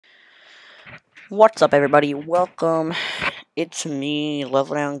What's up, everybody? Welcome. It's me,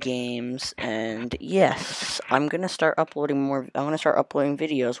 Level Down Games, and yes, I'm gonna start uploading more. I'm gonna start uploading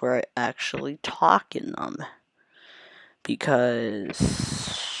videos where I actually talk in them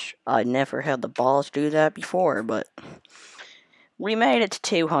because I never had the balls to do that before. But we made it to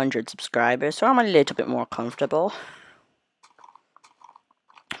 200 subscribers, so I'm a little bit more comfortable.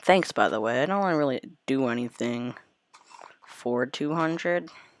 Thanks, by the way. I don't want to really do anything for 200,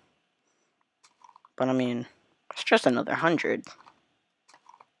 but I mean, it's just another 100.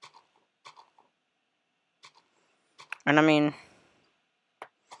 And I mean,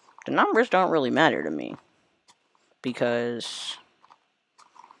 the numbers don't really matter to me because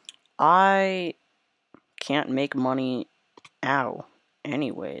I can't make money out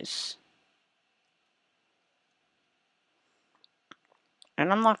anyways.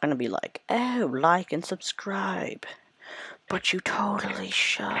 And I'm not gonna be like, oh, like and subscribe. But you totally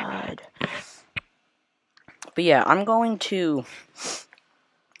should. But yeah, I'm going to.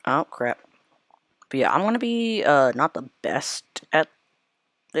 Oh, crap. But yeah, I'm gonna be not the best at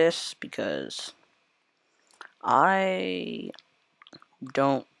this because I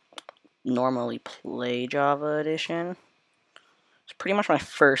don't normally play Java Edition. It's pretty much my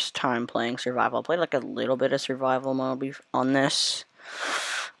first time playing survival. I played like a little bit of survival mode on this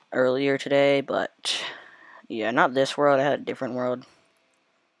earlier today, but yeah, not this world. I had a different world.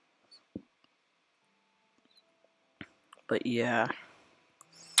 But yeah,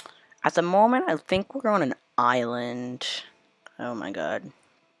 at the moment, I think we're on an island. Oh my god.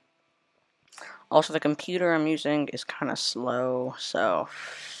 Also, the computer I'm using is kind of slow, so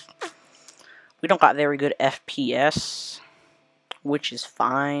we don't got very good FPS, which is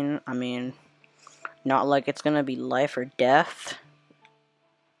fine. I mean, not like it's gonna be life or death.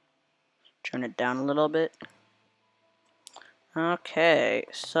 Turn it down a little bit. Okay,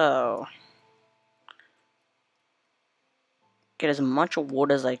 so get as much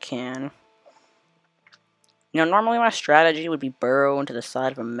wood as I can. You know, normally my strategy would be burrow into the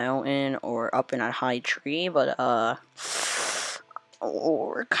side of a mountain or up in a high tree, but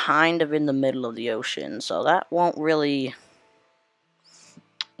we're kind of in the middle of the ocean, so that won't really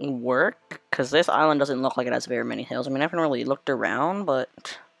work, because this island doesn't look like it has very many hills. I mean, I haven't really looked around,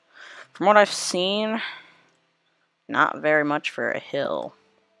 but from what I've seen, not very much for a hill.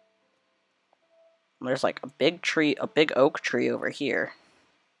 There's like a big tree, a big oak tree over here.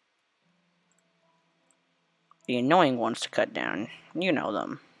 The annoying ones to cut down. You know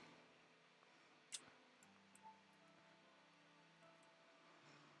them.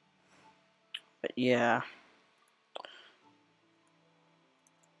 But yeah.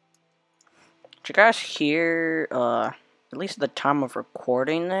 Did you guys hear, at least at the time of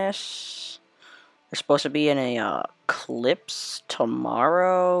recording this, there's supposed to be an eclipse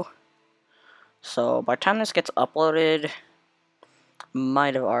tomorrow. So by the time this gets uploaded,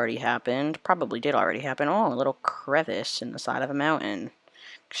 might have already happened. Probably did already happen. Oh, a little crevice in the side of a mountain.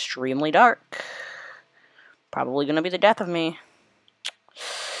 Extremely dark. Probably gonna be the death of me.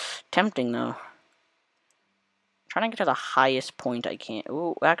 Tempting, though. Trying to get to the highest point I can.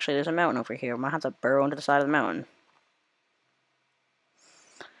 Ooh, actually, there's a mountain over here. I might have to burrow into the side of the mountain.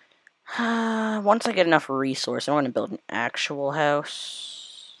 Once I get enough resource, I want to build an actual house.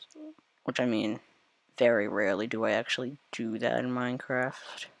 Which, I mean, very rarely do I actually do that in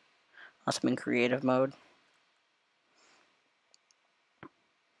Minecraft. Unless I'm in creative mode.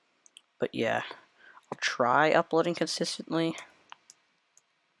 But yeah, I'll try uploading consistently.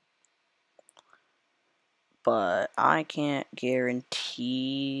 But I can't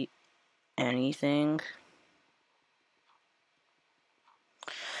guarantee anything.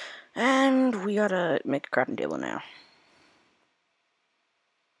 And we gotta make a crafting table now.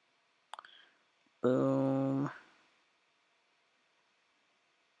 Boom.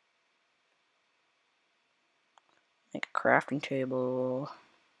 Make a crafting table.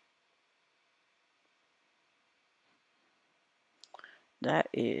 That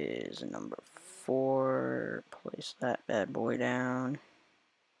is number 4. Place that bad boy down.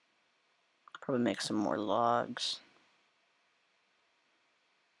 Probably make some more logs.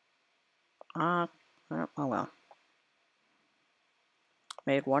 Oh well.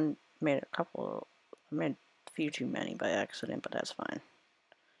 Made a couple, made a few too many by accident, but that's fine.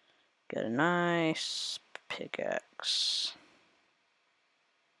 Get a nice pickaxe.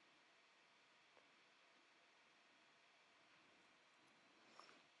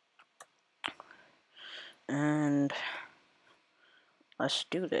 And let's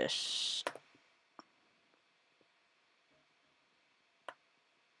do this.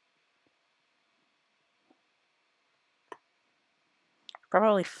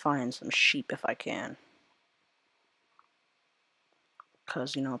 Probably find some sheep if I can.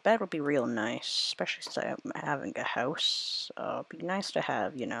 Because, you know, a bed would be real nice, especially since I'm having a house. It'd be nice to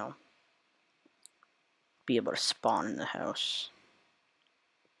have, you know, be able to spawn in the house.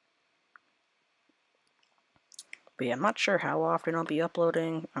 But yeah, I'm not sure how often I'll be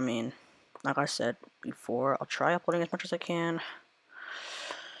uploading. I mean, like I said before, I'll try uploading as much as I can.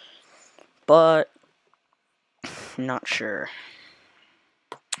 But, not sure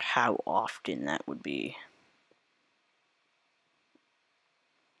how often that would be.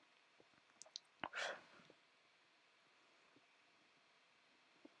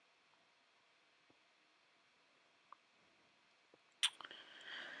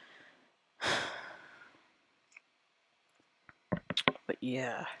 But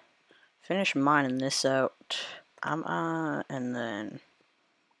yeah, finish mining this out. And then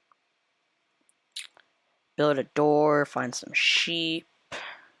build a door, find some sheep,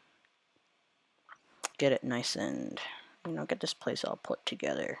 get it nice and, you know, get this place all put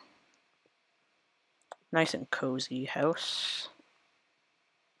together. Nice and cozy house.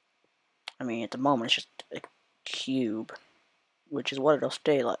 I mean, at the moment it's just a cube, which is what it'll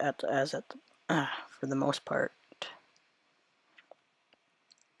stay like for the most part.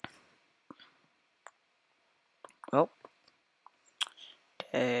 Oh.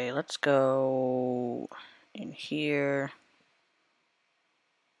 Okay, let's go in here.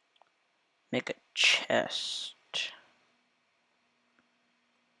 Make a chest.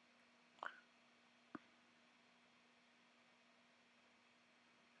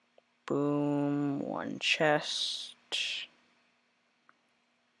 Boom, one chest.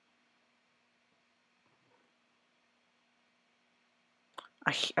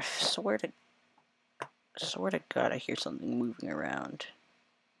 I swear to God, I hear something moving around.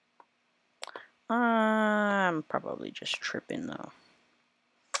 I'm probably just tripping though.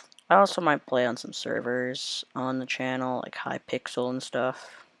 I also might play on some servers on the channel, like Hypixel and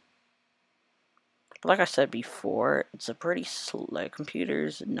stuff. But like I said before, it's a pretty slow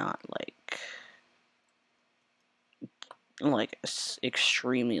computer's not like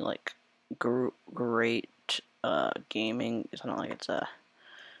extremely like great gaming. It's not like it's a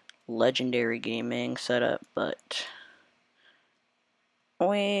legendary gaming setup, but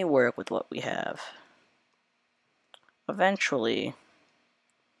we work with what we have. Eventually,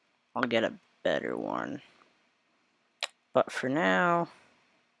 I'll get a better one. But for now,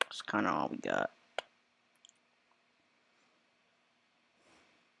 it's kind of all we got.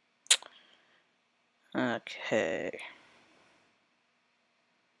 Okay.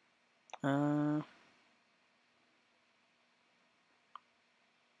 And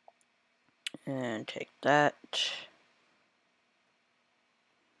take that.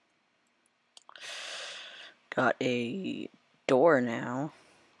 Got a door now.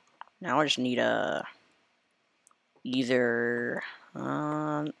 Now I just need a either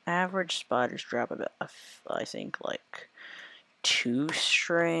average spiders drop about I think like 2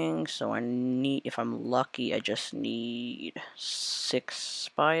 strings, so I need, if I'm lucky, I just need 6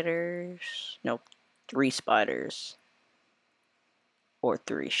 spiders. No, 3 spiders or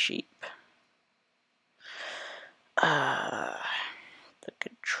 3 sheep. The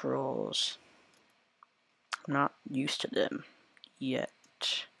controls, I'm not used to them yet.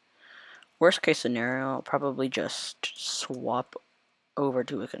 Worst case scenario, I'll probably just swap over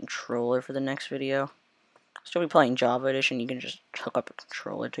to a controller for the next video. Still be playing Java Edition, you can just hook up a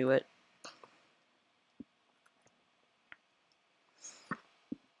controller to it.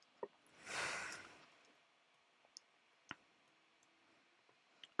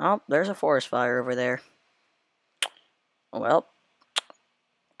 Oh, there's a forest fire over there. Well,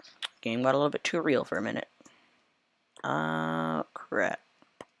 game got a little bit too real for a minute. Crap.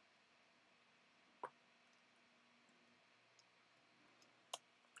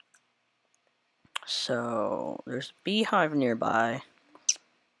 So, there's a beehive nearby.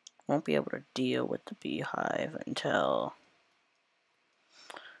 Won't be able to deal with the beehive until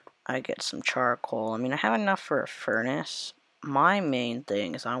I get some charcoal. I mean, I have enough for a furnace. My main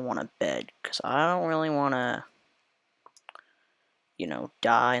thing is I want a bed, because I don't really want to, you know,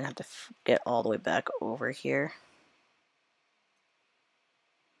 die and have to get all the way back over here.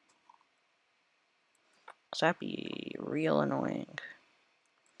 So that'd be real annoying.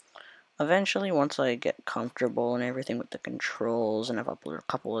 Eventually, once I get comfortable and everything with the controls, and I've uploaded a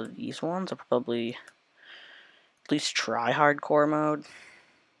couple of these ones, I'll probably at least try hardcore mode.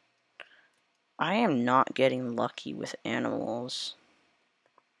 I am not getting lucky with animals.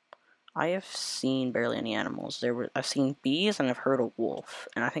 I have seen barely any animals. I've seen bees and I've heard a wolf,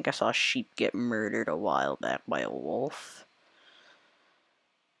 and I think I saw a sheep get murdered a while back by a wolf.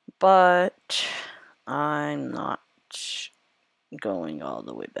 But I'm not going all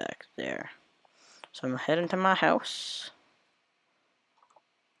the way back there. So I'm heading to my house.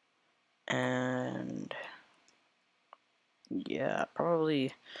 And yeah, probably,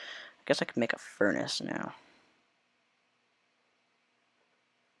 I guess I could make a furnace now.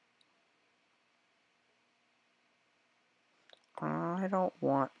 I don't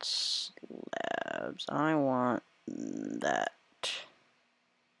want slabs. I want that.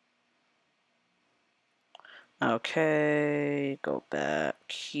 Okay, go back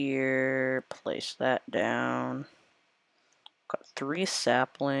here, place that down. Got 3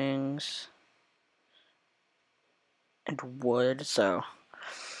 saplings and wood, so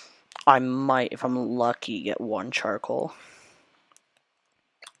I might, if I'm lucky, get 1 charcoal.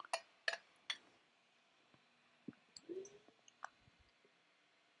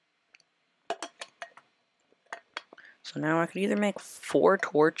 So now I could either make 4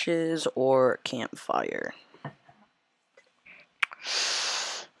 torches or campfire.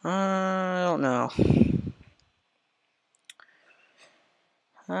 I don't know.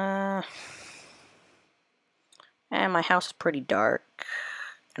 And my house is pretty dark,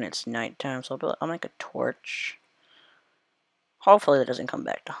 and it's nighttime, so I'll make a torch. Hopefully that doesn't come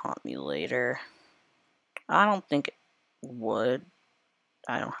back to haunt me later. I don't think it would.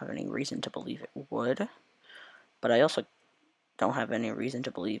 I don't have any reason to believe it would. But I also don't have any reason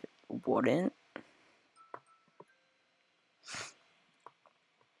to believe it wouldn't.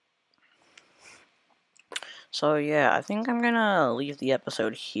 So yeah, I think I'm gonna leave the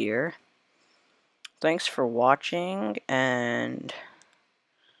episode here. Thanks for watching, and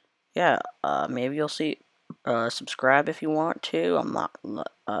yeah, maybe you'll see. Subscribe if you want to. I'm not.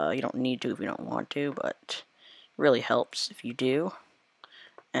 You don't need to if you don't want to, but it really helps if you do.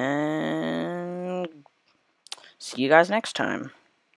 And see you guys next time.